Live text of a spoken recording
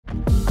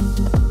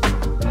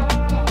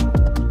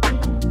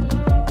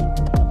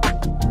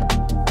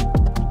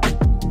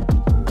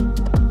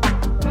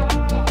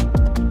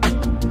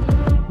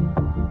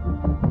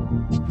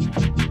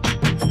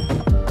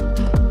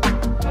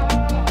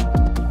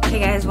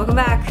welcome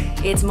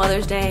back. It's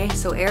Mother's Day,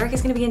 so Eric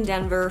is gonna be in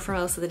Denver for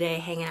most of the day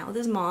hanging out with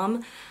his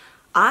mom.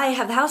 I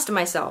have the house to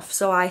myself,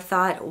 so I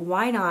thought,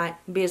 why not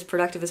be as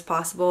productive as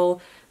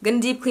possible? I'm gonna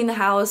deep clean the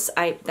house.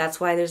 That's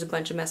why there's a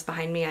bunch of mess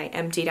behind me. I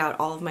emptied out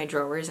all of my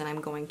drawers and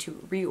I'm going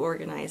to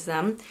reorganize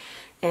them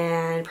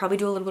and probably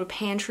do a little bit of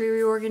pantry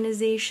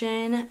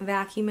reorganization,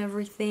 vacuum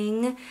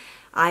everything.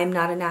 I'm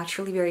not a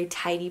naturally very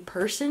tidy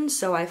person,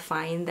 so I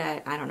find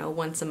that, I don't know,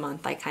 once a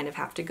month I kind of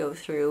have to go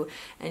through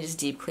and just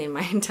deep clean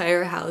my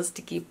entire house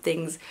to keep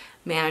things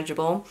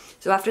manageable.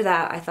 So after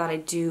that, I thought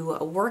I'd do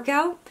a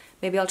workout.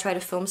 Maybe I'll try to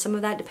film some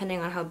of that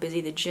depending on how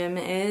busy the gym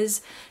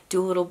is.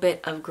 Do a little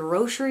bit of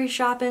grocery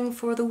shopping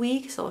for the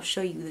week, so I'll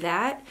show you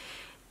that.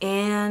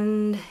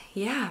 And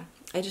yeah,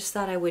 I just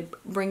thought I would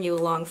bring you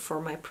along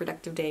for my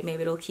productive day.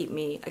 Maybe it'll keep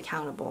me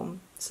accountable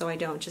so I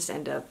don't just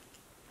end up,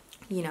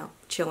 you know,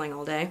 chilling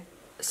all day.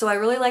 So I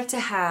really like to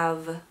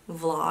have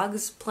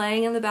vlogs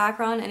playing in the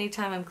background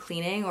anytime I'm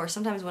cleaning or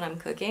sometimes when I'm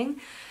cooking.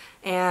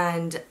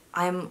 And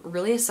I'm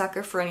really a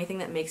sucker for anything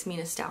that makes me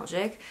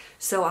nostalgic.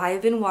 So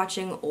I've been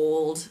watching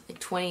old, like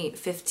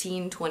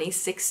 2015,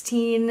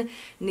 2016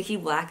 Nikki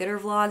Blacketer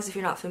vlogs. If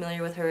you're not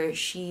familiar with her,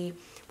 she's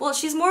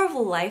more of a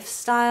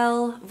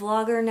lifestyle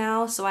vlogger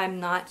now, so I'm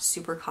not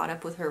super caught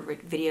up with her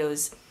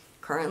videos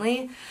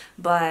currently,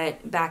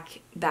 but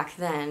back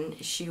then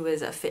she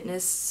was a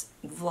fitness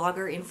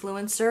vlogger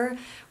influencer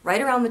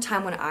right around the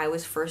time when I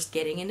was first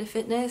getting into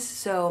fitness,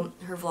 so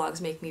her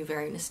vlogs make me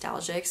very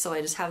nostalgic, so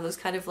I just have those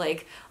kind of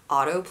like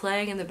auto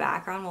playing in the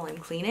background while I'm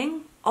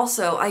cleaning.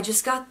 Also, I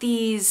just got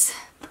these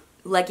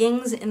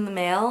leggings in the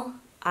mail.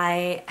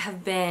 I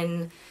have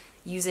been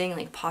using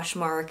like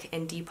Poshmark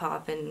and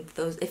Depop and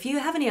those. If you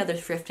have any other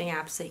thrifting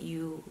apps that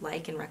you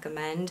like and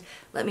recommend,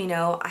 let me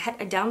know. I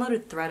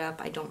downloaded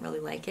ThredUp. I don't really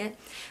like it,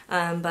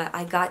 but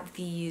I got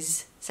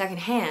these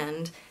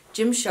secondhand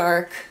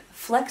Gymshark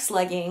flex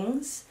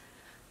leggings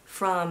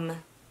from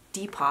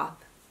Depop.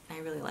 I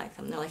really like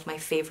them. They're like my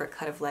favorite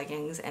cut of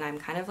leggings, and I'm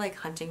kind of like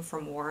hunting for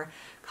more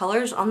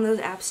colors on those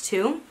apps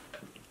too.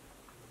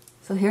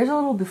 So here's a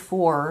little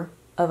before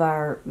of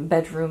our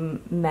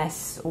bedroom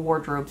mess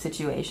wardrobe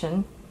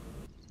situation.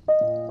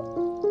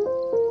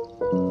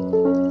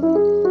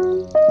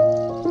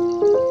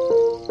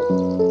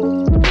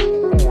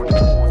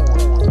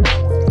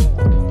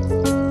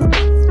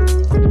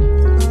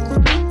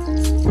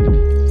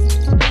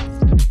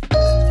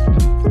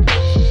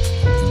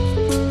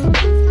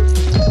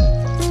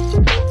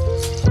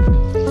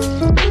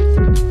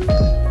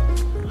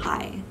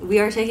 We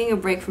are taking a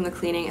break from the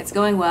cleaning. It's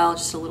going well,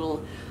 just a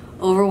little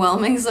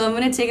overwhelming, so I'm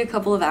gonna take a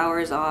couple of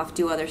hours off,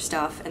 do other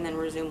stuff, and then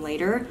resume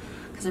later,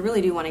 because I really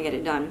do want to get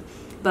it done.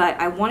 But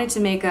I wanted to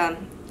make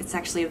it's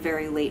actually a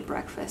very late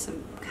breakfast.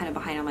 I'm kind of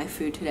behind on my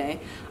food today.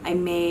 I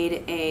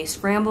made a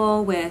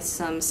scramble with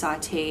some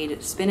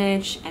sauteed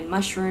spinach and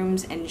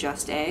mushrooms and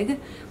just egg.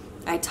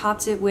 I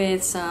topped it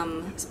with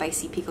some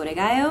spicy pico de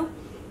gallo.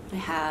 I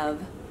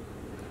have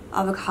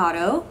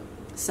avocado,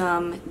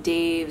 some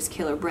Dave's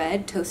Killer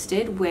Bread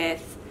toasted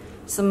with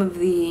some of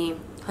the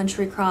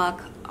Country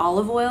Crock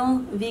olive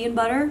oil vegan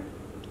butter,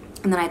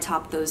 and then I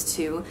topped those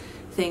two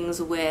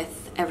things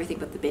with everything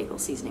but the bagel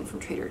seasoning from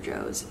Trader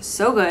Joe's.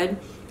 So good.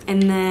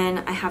 And then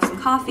I have some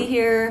coffee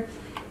here.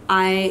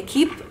 I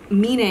keep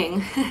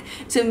meaning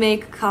to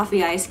make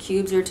coffee ice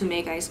cubes or to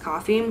make iced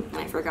coffee, and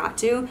I forgot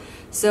to,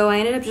 so I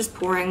ended up just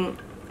pouring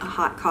a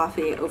hot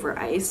coffee over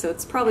ice, so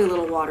it's probably a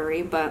little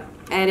watery, but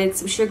I added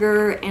some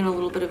sugar and a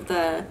little bit of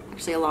the,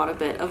 actually a lot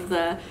of it, of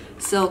the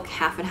Silk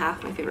half and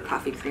half, my favorite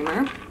coffee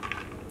creamer.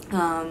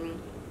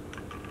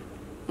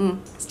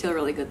 Still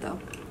really good though.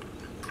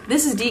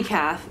 This is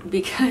decaf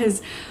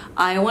because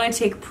I want to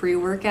take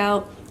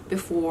pre-workout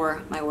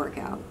before my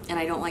workout, and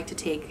I don't like to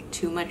take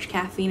too much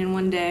caffeine in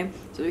one day,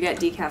 so we got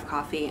decaf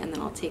coffee, and then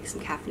I'll take some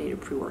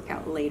caffeinated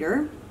pre-workout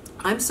later.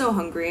 I'm so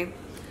hungry.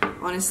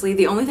 Honestly,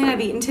 the only thing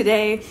I've eaten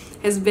today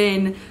has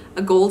been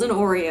a golden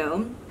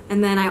Oreo,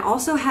 and then I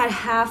also had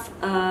half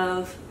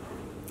of,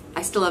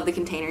 I still have the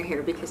container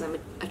here because I'm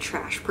a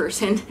trash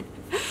person.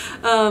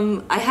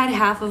 I had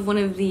half of one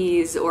of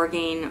these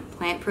Orgain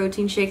plant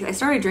protein shakes. I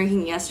started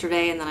drinking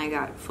yesterday and then I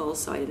got full,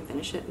 so I didn't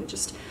finish it and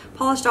just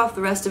polished off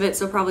the rest of it,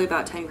 so probably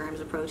about 10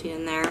 grams of protein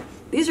in there.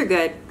 These are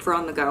good for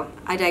on the go.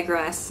 I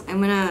digress. I'm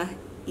gonna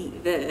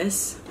eat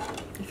this.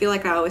 I feel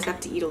like I always have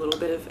to eat a little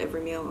bit of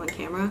every meal on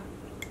camera.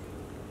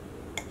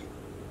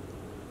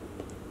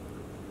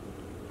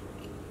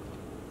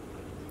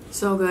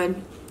 So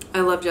good.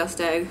 I love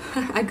Just Egg.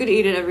 I could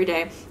eat it every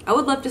day. I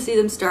would love to see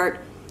them start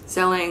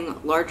selling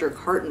larger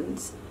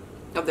cartons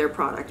of their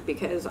product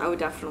because I would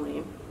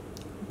definitely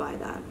buy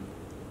that.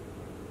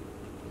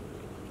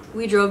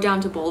 We drove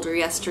down to Boulder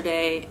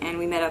yesterday and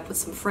we met up with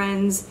some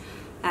friends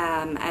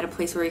at a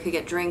place where you could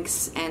get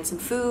drinks and some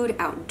food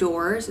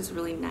outdoors. It's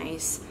really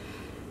nice.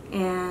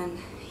 And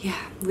yeah,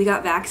 we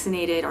got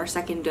vaccinated, our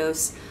second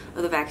dose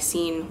of the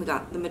vaccine. We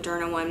got the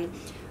Moderna one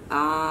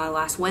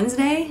last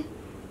Wednesday.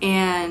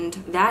 And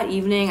that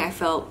evening I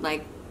felt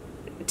like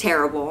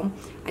terrible.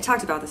 I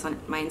talked about this on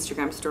my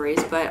Instagram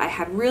stories, but I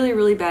had really,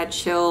 really bad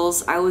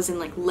chills. I was in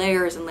like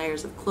layers and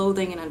layers of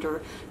clothing and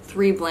under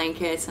 3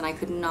 blankets, and I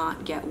could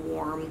not get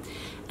warm.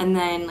 And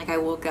then like I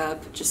woke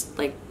up just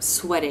like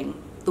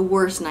sweating, the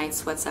worst night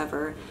sweats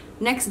ever.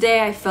 Next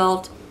day I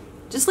felt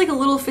just like a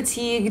little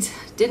fatigued,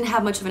 didn't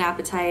have much of an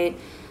appetite,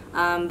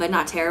 but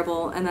not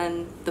terrible. And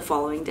then the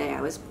following day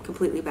I was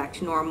completely back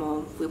to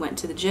normal. We went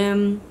to the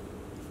gym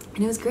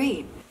and it was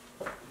great.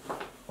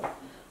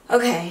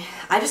 Okay,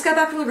 I just got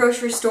back from the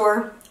grocery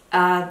store.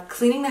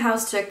 Cleaning the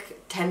house took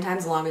 10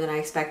 times longer than I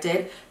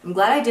expected. I'm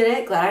glad I did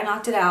it, glad I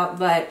knocked it out,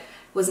 but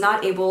was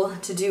not able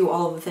to do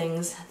all of the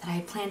things that I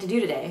had planned to do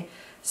today.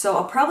 So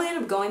I'll probably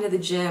end up going to the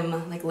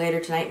gym like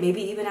later tonight,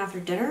 maybe even after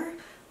dinner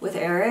with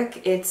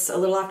Eric. It's a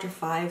little after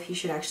 5. He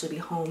should actually be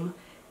home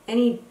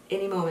any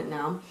moment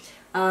now.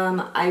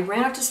 I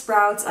ran up to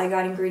Sprouts. I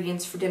got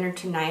ingredients for dinner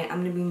tonight.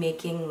 I'm going to be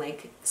making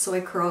like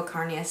soy curl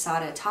carne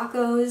asada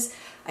tacos.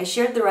 I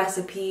shared the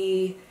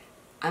recipe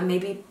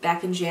maybe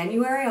back in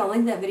January. I'll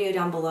link that video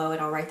down below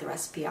and I'll write the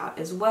recipe out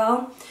as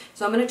well.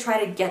 So I'm going to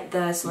try to get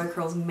the soy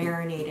curls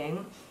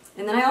marinating.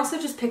 And then I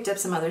also just picked up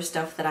some other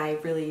stuff that I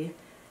really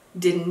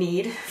didn't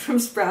need from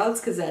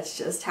Sprouts because that's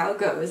just how it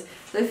goes.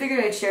 So I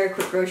figured I'd share a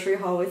quick grocery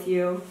haul with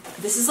you.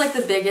 This is like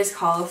the biggest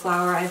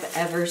cauliflower I've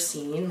ever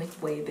seen,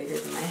 like way bigger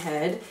than my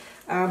head.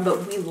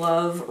 But we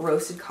love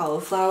roasted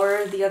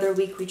cauliflower. The other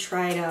week we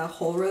tried a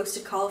whole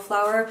roasted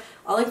cauliflower.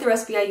 I'll link the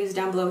recipe I used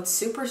down below. It's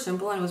super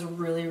simple and it was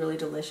really, really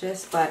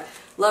delicious. But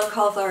love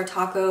cauliflower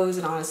tacos,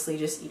 and honestly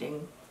just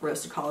eating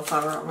roasted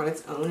cauliflower on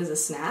its own as a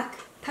snack.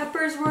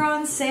 Peppers were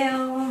on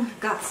sale.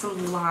 Got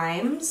some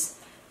limes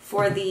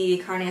for the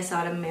carne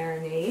asada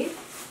marinade.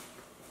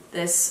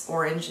 This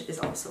orange is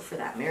also for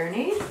that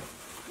marinade.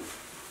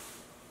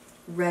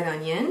 Red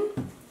onion.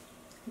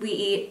 We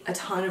eat a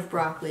ton of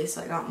broccoli,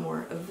 so I got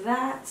more of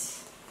that.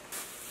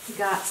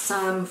 Got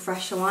some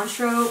fresh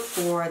cilantro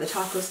for the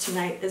tacos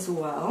tonight as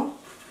well.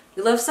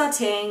 We love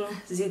sauteing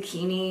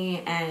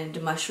zucchini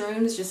and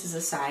mushrooms just as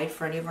a side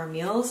for any of our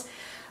meals.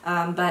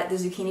 But the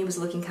zucchini was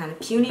looking kind of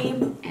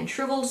puny and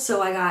shriveled,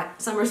 so I got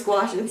summer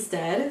squash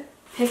instead.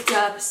 Picked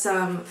up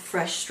some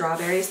fresh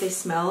strawberries. They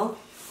smell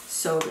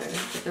so good,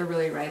 but they're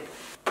really ripe.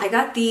 I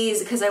got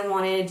these because I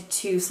wanted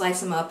to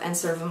slice them up and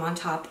serve them on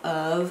top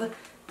of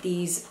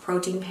these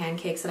protein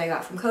pancakes that I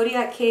got from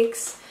Kodiak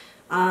Cakes.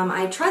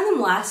 I tried them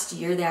last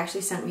year. They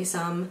actually sent me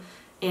some,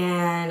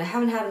 and I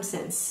haven't had them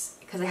since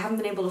because I haven't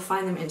been able to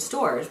find them in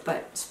stores,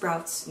 but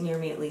Sprouts near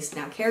me at least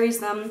now carries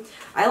them.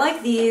 I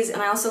like these,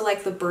 and I also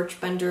like the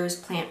Birch Benders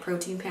plant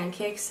protein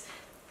pancakes.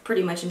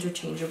 Pretty much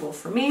interchangeable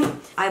for me.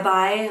 I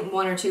buy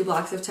 1 or 2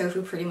 blocks of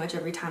tofu pretty much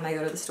every time I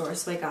go to the store,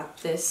 so I got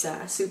this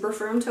super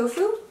firm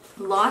tofu.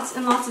 Lots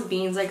and lots of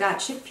beans. I got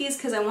chickpeas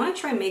because I want to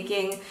try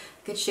making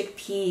like a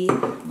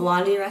chickpea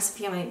blondie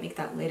recipe. I might make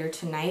that later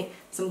tonight.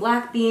 Some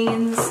black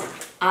beans.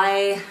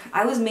 I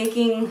was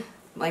making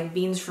like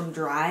beans from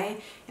dry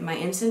in my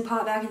Instant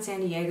Pot back in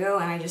San Diego,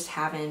 and I just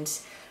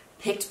haven't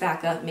picked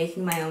back up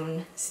making my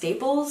own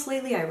staples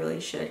lately. I really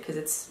should because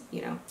it's,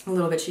 you know, a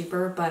little bit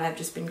cheaper, but I've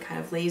just been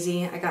kind of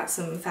lazy. I got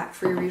some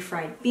fat-free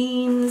refried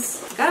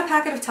beans. Got a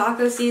packet of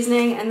taco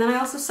seasoning, and then I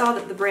also saw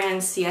that the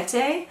brand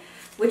Siete,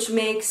 which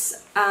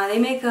makes, they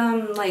make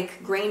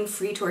like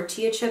grain-free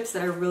tortilla chips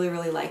that I really,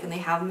 really like, and they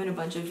have them in a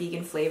bunch of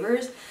vegan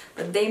flavors,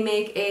 but they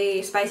make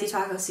a spicy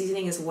taco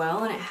seasoning as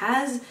well, and it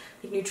has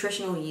like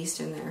nutritional yeast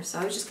in there, so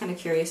I was just kind of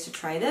curious to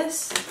try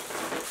this.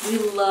 We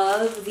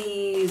love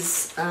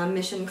these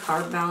Mission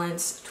Carb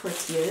Balance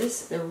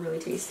tortillas. They're really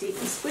tasty and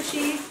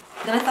squishy.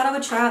 Then I thought I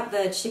would try out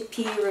the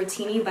Chickpea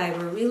Rotini by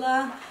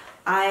Barilla.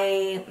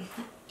 I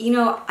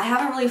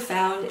haven't really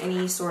found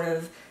any sort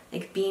of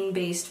like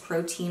bean-based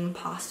protein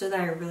pasta that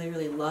I really,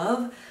 really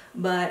love,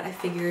 but I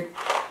figured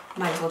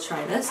might as well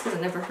try this because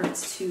it never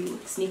hurts to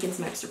sneak in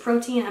some extra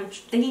protein. I'm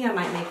thinking I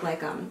might make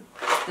like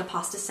the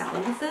pasta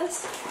salad with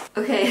this.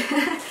 Okay,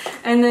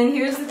 and then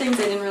here's the things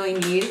I didn't really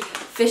need.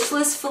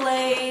 Fishless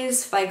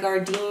fillets by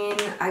Gardein.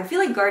 I feel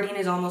like Gardein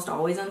is almost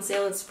always on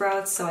sale at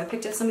Sprouts, so I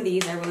picked up some of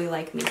these. I really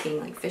like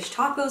making like fish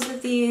tacos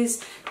with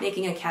these,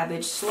 making a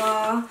cabbage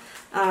slaw.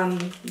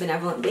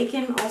 Benevolent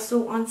bacon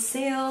also on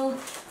sale,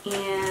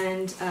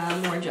 and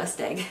more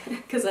Just Egg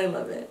because I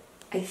love it.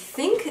 I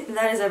think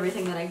that is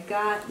everything that I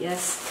got,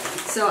 yes.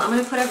 So I'm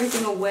gonna put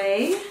everything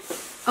away.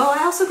 Oh,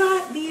 I also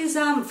got these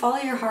Follow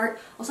Your Heart.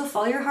 Also,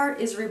 Follow Your Heart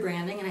is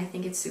rebranding, and I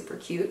think it's super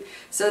cute.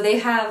 So they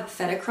have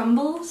feta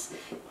crumbles,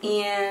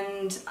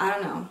 and I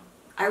don't know.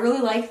 I really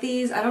like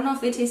these. I don't know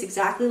if they taste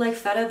exactly like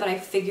feta, but I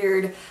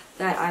figured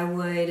that I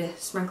would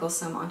sprinkle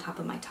some on top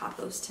of my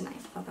tacos tonight.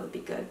 I thought that would be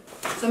good.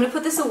 So I'm gonna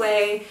put this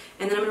away,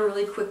 and then I'm gonna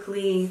really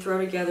quickly throw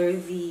together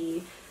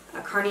the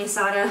carne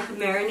asada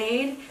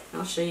marinade, and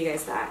I'll show you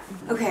guys that.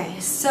 Okay,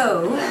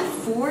 so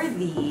for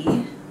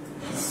the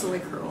soy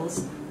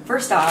curls,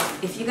 first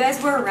off, if you guys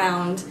were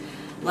around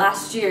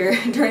last year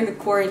during the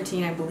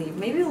quarantine, I believe,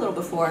 maybe a little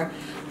before,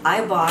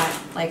 I bought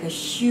like a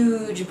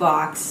huge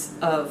box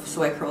of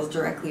soy curls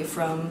directly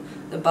from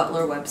the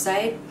Butler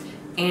website,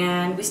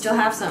 and we still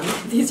have some.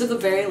 These are the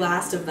very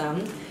last of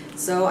them.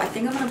 So I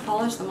think I'm gonna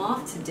polish them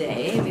off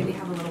today. Maybe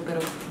have a little bit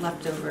of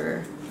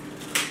leftover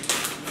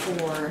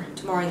for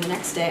tomorrow and the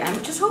next day.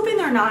 I'm just hoping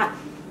they're not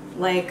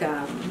like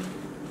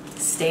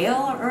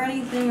stale or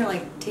anything, or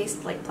like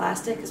taste like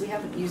plastic, because we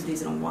haven't used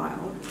these in a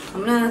while.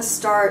 I'm gonna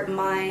start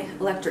my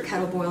electric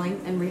kettle boiling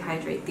and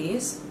rehydrate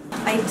these.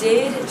 I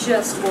did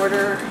just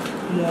order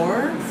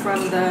more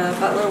from the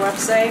Butler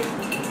website.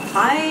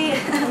 I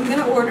am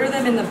gonna order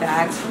them in the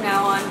bags from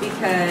now on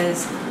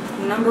because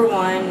number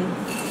one,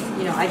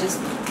 you know,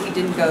 we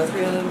didn't go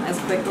through them as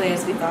quickly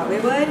as we thought we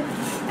would.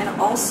 And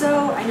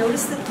also, I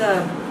noticed that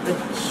the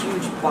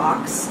huge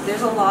box,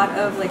 there's a lot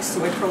of like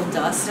soy curl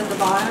dust at the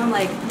bottom,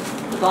 like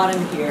the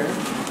bottom here,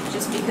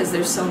 just because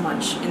there's so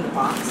much in the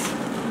box.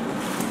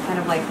 Kind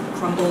of like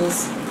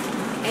crumbles.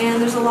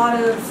 And there's a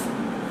lot of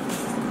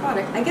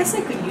product. I guess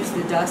I could use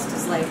the dust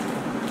as like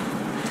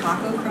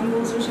taco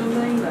crumbles or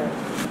something, but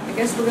I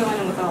guess we're going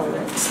in with all of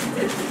it.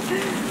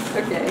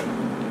 Okay.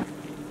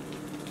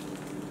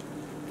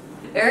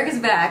 Eric is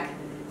back,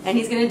 and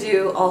he's gonna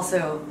do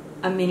also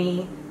a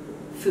mini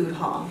food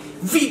haul.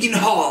 Vegan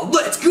haul,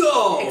 let's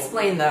go!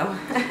 Explain though.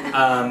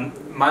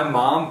 My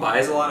mom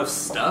buys a lot of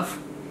stuff,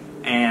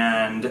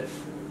 and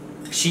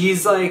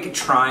she's like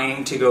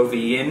trying to go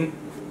vegan,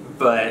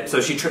 but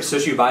so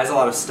she buys a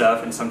lot of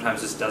stuff and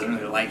sometimes just doesn't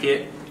really like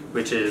it,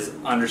 which is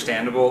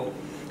understandable.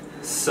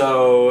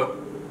 So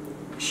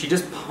she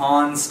just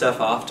pawns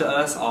stuff off to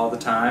us all the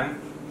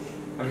time.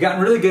 I've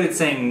gotten really good at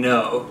saying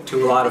no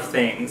to a lot of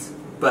things,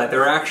 but there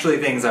were actually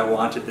things I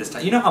wanted this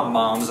time. You know how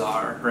moms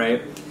are,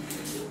 right?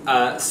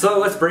 So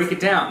let's break it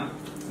down.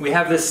 We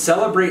have this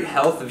Celebrate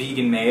Health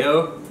vegan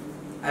mayo.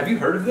 Have you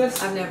heard of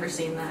this? I've never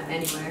seen that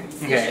anywhere.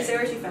 Okay. Did she say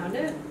where she found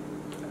it?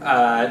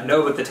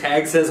 No, but the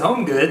tag says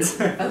home goods.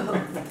 Oh.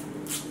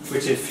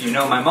 Which, if you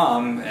know my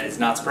mom, is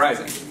not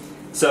surprising.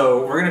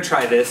 So we're gonna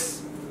try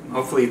this.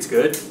 Hopefully it's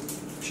good.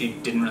 She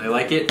didn't really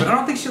like it, but I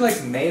don't think she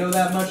likes mayo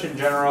that much in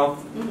general.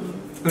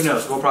 Mm-hmm. Who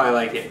knows? We'll probably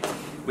like it.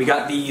 We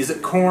got these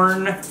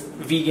corn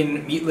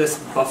vegan meatless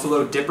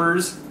buffalo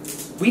dippers.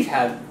 We've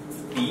had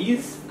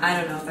these. I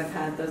don't know if I've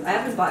had those. I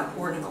haven't bought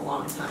corn in a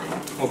long time.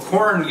 Well,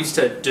 corn used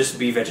to just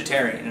be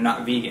vegetarian and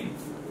not vegan.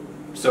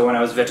 So when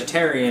I was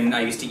vegetarian,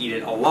 I used to eat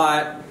it a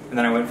lot, and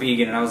then I went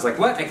vegan, and I was like,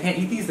 what? I can't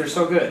eat these? They're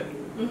so good.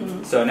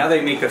 Mm-hmm. So now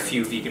they make a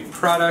few vegan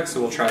products,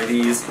 so we'll try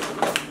these.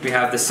 We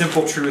have the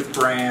Simple Truth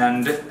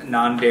brand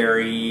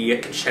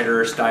non-dairy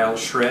cheddar style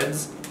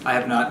shreds.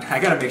 I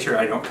gotta make sure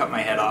I don't cut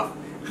my head off.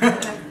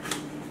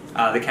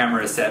 The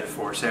camera is set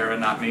for Sarah,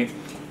 not me.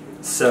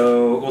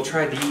 So we'll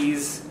try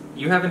these.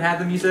 You haven't had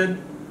them, you said?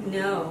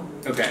 No.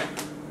 Okay.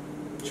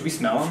 Should we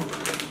smell them?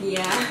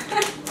 Yeah.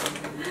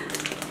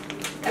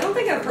 I don't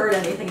think I've heard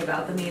anything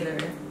about them either.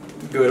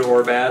 Good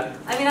or bad?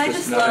 I mean, I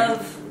just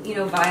love, you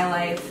know,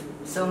 Violife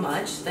so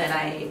much that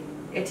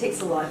it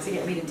takes a lot to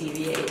get me to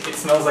deviate. It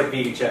smells like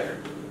vegan cheddar.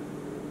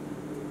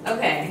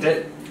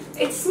 Okay.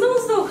 It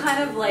smells though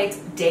kind of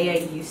like day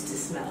I used to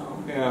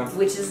smell. Yeah.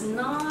 Which is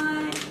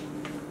not,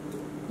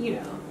 you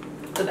know,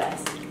 the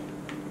best.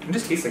 It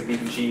just tastes like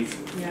vegan cheese.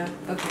 Yeah,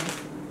 okay.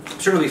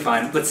 Sure, it'll be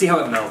fine. Let's see how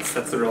it melts.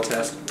 That's the real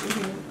test.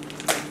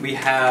 Mm-hmm. We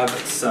have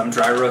some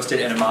dry roasted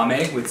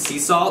edamame with sea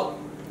salt,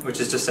 which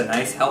is just a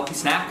nice healthy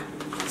snack.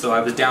 So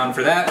I was down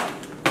for that.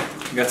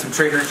 We got some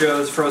Trader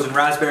Joe's frozen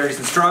raspberries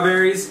and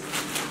strawberries.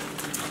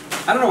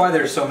 I don't know why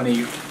there's so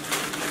many.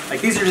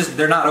 Like, these are just,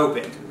 they're not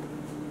opened.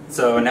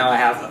 So now I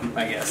have them,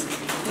 I guess.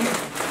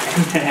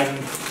 And then,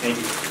 thank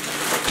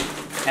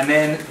you. And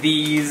then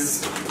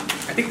these,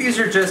 I think these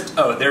are just,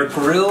 oh, they're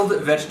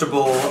grilled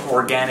vegetable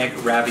organic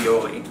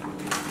ravioli.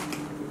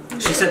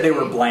 She said they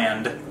were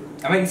bland.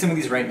 I might eat some of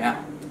these right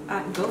now.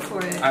 Go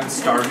for it. I'm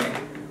starving.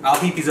 I'll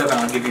heat these up and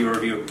I'll give you a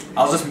review.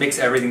 I'll just mix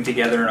everything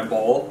together in a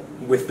bowl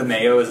with the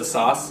mayo as a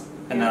sauce,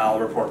 and then I'll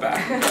report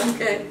back.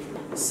 Okay.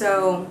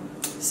 So,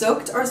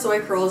 soaked our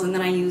soy curls, and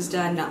then I used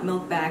a nut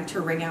milk bag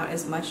to wring out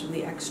as much of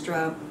the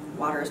extra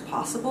water as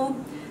possible,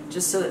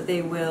 just so that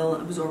they will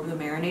absorb the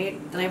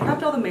marinade. Then I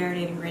prepped all the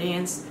marinade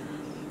ingredients.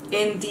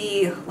 In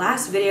the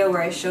last video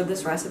where I showed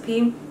this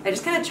recipe, I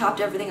just kind of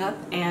chopped everything up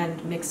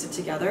and mixed it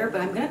together,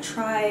 but I'm going to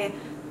try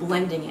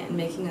blending it and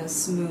making a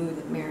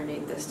smooth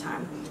marinade this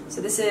time. So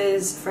this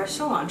is fresh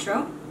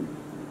cilantro.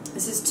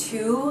 This is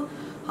 2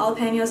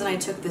 jalapenos, and I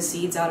took the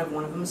seeds out of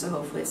one of them, so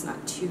hopefully it's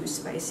not too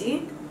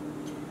spicy.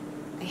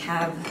 I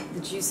have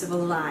the juice of a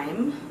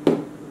lime,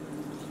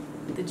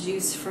 the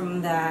juice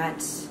from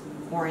that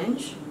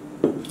orange.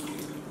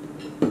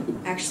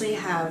 I actually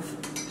have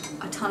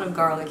a ton of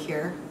garlic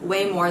here,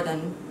 way more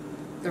than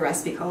the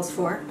recipe calls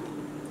for.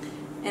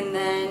 And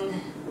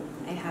then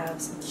I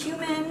have some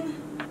cumin,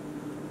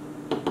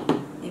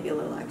 maybe a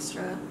little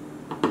extra.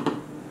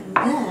 And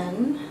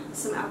then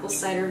some apple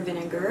cider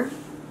vinegar.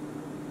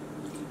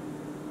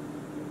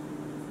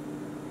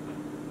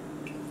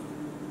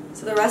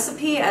 So the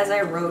recipe, as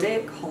I wrote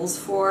it, calls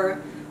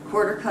for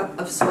 1/4 cup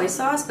of soy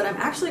sauce, but I'm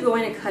actually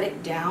going to cut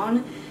it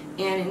down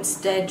and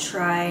instead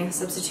try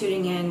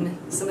substituting in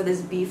some of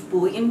this beef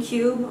bouillon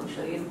cube. I'll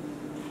show you.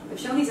 I've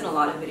shown these in a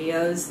lot of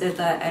videos. They're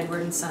the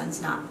Edward &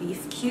 Sons not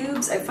beef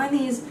cubes. I find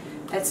these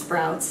at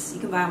Sprouts. You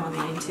can buy them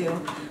online too.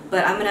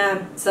 But I'm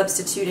gonna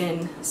substitute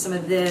in some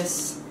of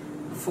this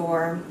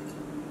for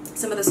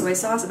some of the soy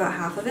sauce, about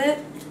half of it,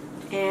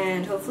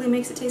 and hopefully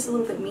makes it taste a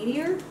little bit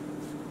meatier.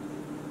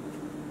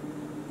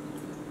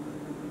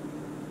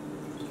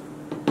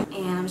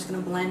 And I'm just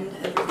gonna blend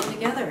everything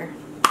together.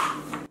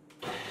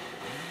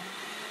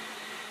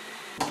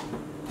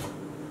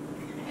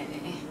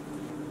 Okay.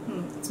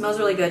 It smells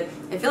really good.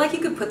 I feel like you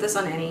could put this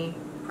on any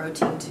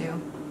protein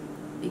too.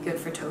 Be good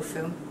for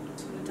tofu.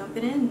 Just gonna dump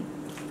it in.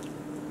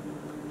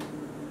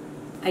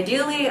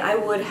 Ideally, I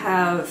would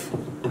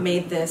have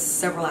made this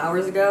several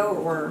hours ago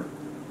or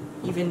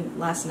even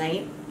last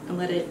night and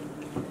let it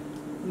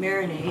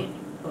marinate,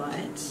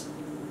 but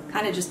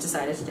kind of just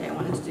decided today I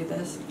wanted to do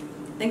this.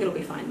 I think it'll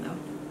be fine though.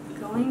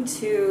 Going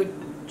to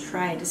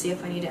try to see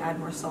if I need to add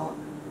more salt.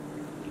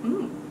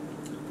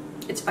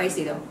 It's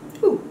spicy though.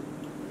 Ooh.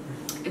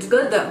 It's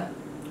good though,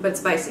 but it's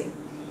spicy.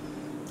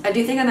 I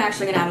do think I'm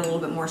actually gonna add a little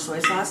bit more soy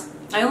sauce.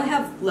 I only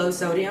have low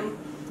sodium,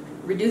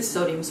 reduced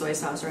sodium soy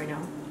sauce right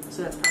now,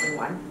 so that's probably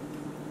why.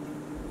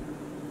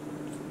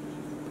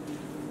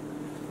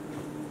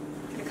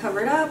 I'm gonna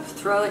cover it up,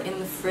 throw it in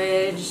the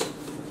fridge,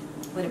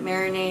 let it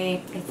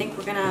marinate. I think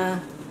we're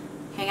gonna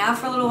hang out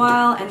for a little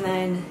while and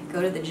then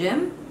go to the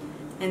gym,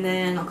 and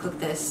then I'll cook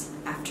this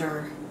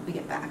after we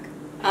get back.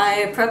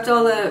 I prepped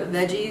all the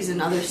veggies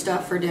and other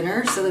stuff for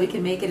dinner so that we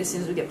can make it as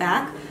soon as we get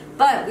back,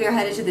 but we are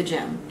headed to the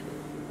gym.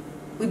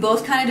 We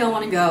both kind of don't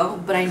want to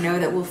go, but I know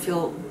that we'll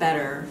feel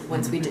better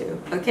once we do,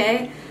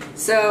 okay?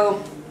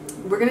 So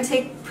we're going to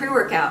take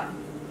pre-workout.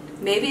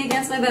 Maybe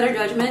against my better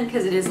judgment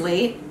because it is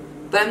late,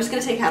 but I'm just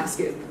going to take half a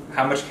scoop.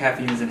 How much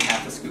caffeine is in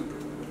half a scoop?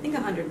 I think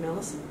 100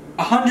 mils.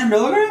 100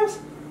 milligrams?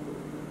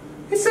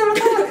 It's 7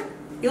 o'clock.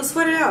 You'll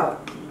sweat it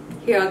out.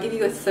 Here, I'll give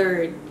you a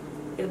third.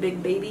 Get a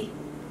big baby.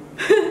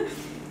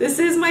 This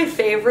is my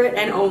favorite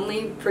and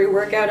only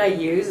pre-workout I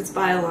use. It's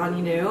by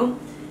Alani New.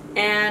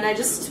 And I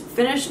just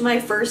finished my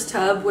first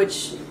tub,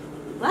 which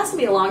lasted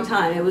me a long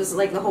time. It was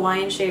like the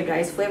Hawaiian shaved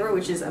ice flavor,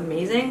 which is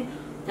amazing.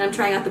 And I'm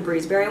trying out the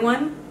Breezeberry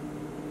one,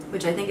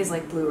 which I think is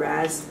like blue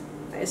raz,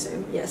 I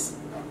assume. Yes,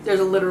 there's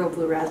a literal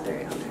blue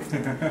raspberry on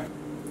there.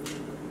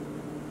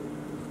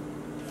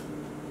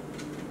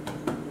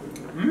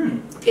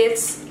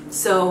 It's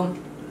so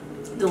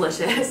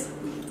delicious.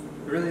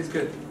 It really is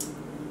good.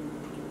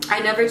 I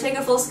never take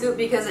a full scoop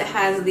because it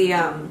has the,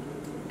 I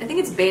think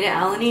it's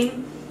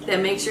beta-alanine that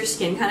makes your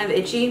skin kind of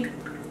itchy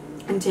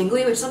and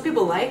tingly, which some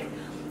people like.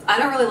 I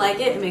don't really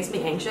like it. It makes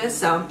me anxious,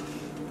 so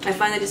I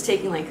find that just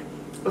taking like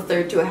a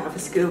third to a half a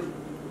scoop,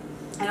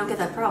 I don't get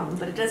that problem,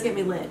 but it does get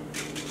me lit.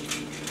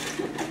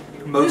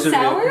 Most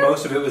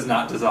of it was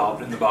not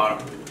dissolved in the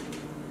bottom.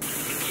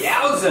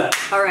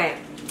 Yowza! All right,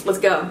 let's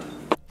go.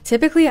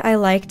 Typically, I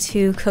like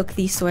to cook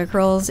these soy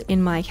curls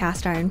in my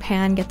cast iron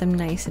pan, get them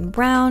nice and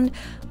browned,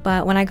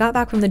 but when I got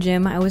back from the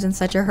gym, I was in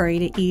such a hurry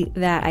to eat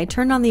that I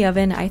turned on the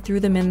oven, I threw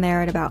them in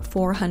there at about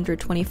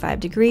 425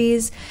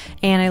 degrees,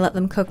 and I let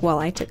them cook while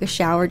I took a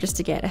shower just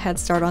to get a head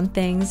start on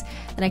things.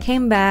 Then I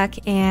came back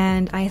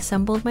and I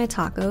assembled my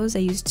tacos. I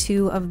used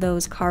 2 of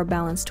those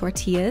carb-balanced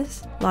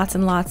tortillas, lots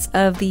and lots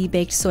of the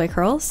baked soy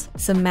curls,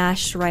 some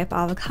mashed ripe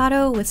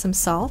avocado with some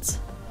salt,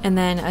 and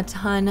then a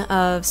ton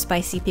of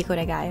spicy pico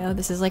de gallo.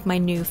 This is like my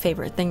new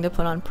favorite thing to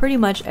put on pretty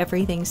much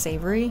everything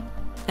savory.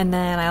 And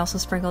then I also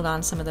sprinkled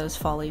on some of those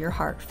follow your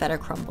heart feta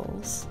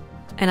crumbles.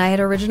 And I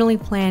had originally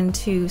planned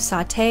to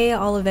saute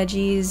all the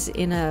veggies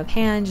in a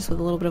pan just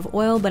with a little bit of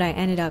oil, but I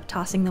ended up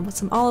tossing them with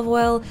some olive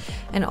oil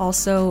and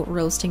also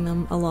roasting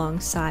them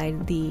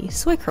alongside the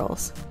soy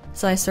curls.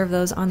 So I served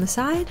those on the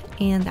side,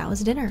 and that was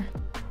dinner.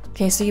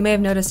 Okay, so you may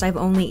have noticed I've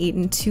only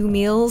eaten 2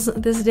 meals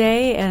this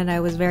day, and I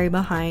was very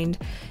behind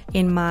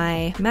in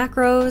my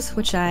macros,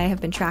 which I have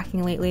been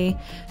tracking lately.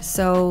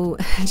 So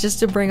just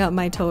to bring up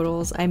my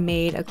totals, I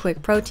made a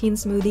quick protein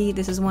smoothie.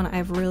 This is one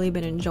I've really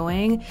been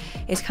enjoying.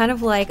 It's kind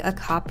of like a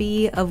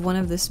copy of one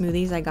of the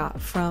smoothies I got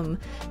from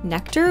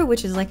Nectar,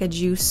 which is like a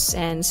juice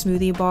and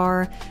smoothie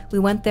bar. We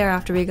went there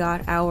after we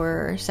got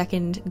our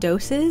second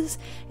doses,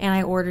 and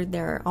I ordered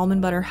their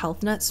almond butter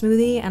health nut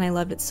smoothie, and I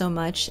loved it so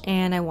much,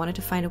 and I wanted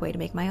to find a way to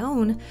make my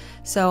own.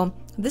 So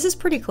this is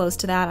pretty close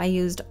to that. I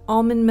used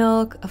almond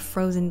milk, a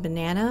frozen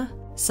banana,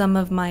 some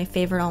of my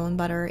favorite almond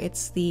butter.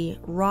 It's the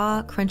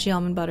raw crunchy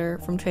almond butter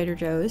from Trader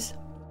Joe's.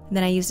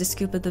 Then I used a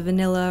scoop of the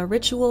vanilla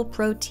ritual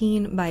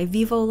protein by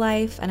Vivo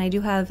Life, and I do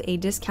have a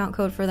discount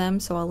code for them,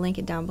 so I'll link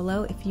it down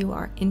below if you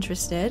are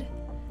interested.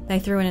 I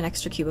threw in an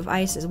extra cube of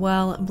ice as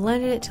well,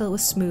 blended it till it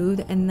was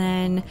smooth, and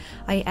then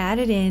I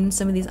added in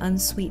some of these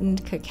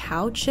unsweetened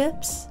cacao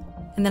chips.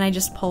 And then I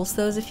just pulsed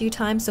those a few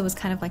times, so it was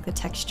kind of like the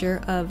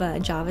texture of a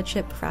Java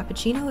chip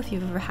frappuccino, if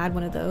you've ever had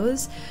one of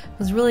those. It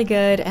was really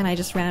good, and I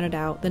just rounded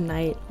out the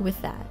night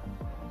with that.